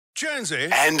Jonesy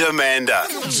and Amanda.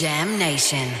 Jam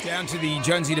Nation. Down to the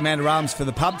Jonesy and Amanda Arms for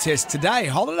the pub test today.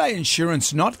 Holiday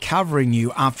insurance not covering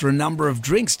you after a number of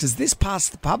drinks. Does this pass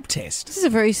the pub test? This is a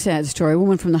very sad story. A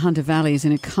woman from the Hunter Valley is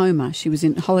in a coma. She was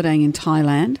holidaying in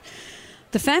Thailand.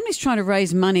 The family's trying to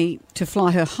raise money to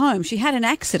fly her home. She had an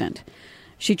accident.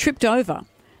 She tripped over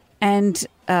and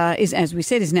as we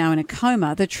said, is now in a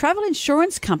coma. The travel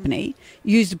insurance company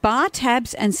used bar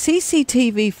tabs and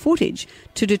CCTV footage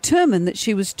to determine that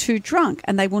she was too drunk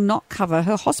and they will not cover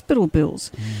her hospital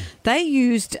bills. They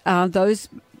used those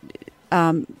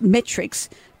metrics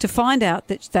to find out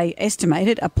that they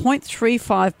estimated a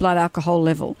 0.35 blood alcohol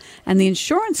level, and the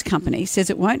insurance company says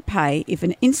it won't pay if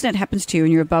an incident happens to you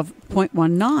and you're above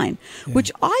 0.19,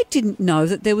 which I didn't know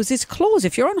that there was this clause.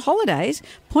 If you're on holidays,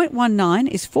 0.19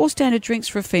 is 4 standard drinks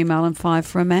for a female and 5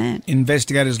 for a man.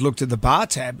 Investigators looked at the bar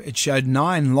tab. It showed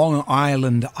 9 Long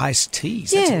Island iced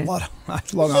teas. That's a lot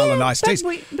of Long Island iced teas.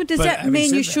 But does that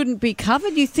mean you shouldn't be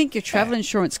covered? You think your travel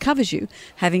insurance covers you.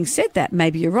 Having said that,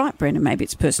 maybe you're right, Brendan. Maybe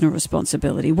it's personal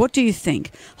responsibility. What do you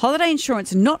think? Holiday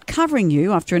insurance not covering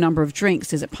you after a number of drinks.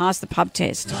 Does it pass the pub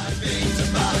test?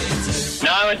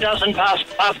 No, it doesn't pass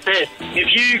the pub test.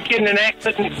 If you get in an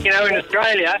accident, in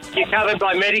Australia, you're covered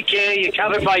by Medicare, you're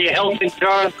covered by your health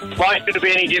insurance. Why should it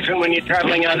be any different when you're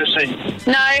travelling overseas?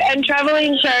 No, and travel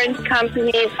insurance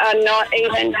companies are not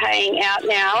even paying out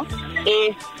now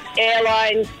if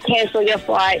airlines cancel your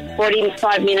flight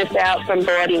 45 minutes out from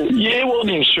boarding. Yeah, what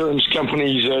the insurance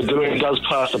companies are doing does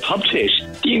pass the pub test.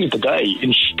 At the end of the day,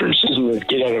 insurance isn't a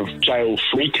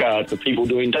get-out-of-jail-free card for people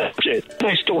doing that shit.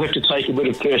 They still have to take a bit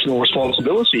of personal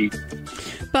responsibility.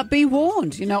 But be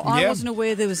warned. I wasn't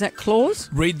aware there was that clause.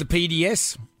 Read the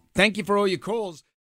PDS. Thank you for all your calls.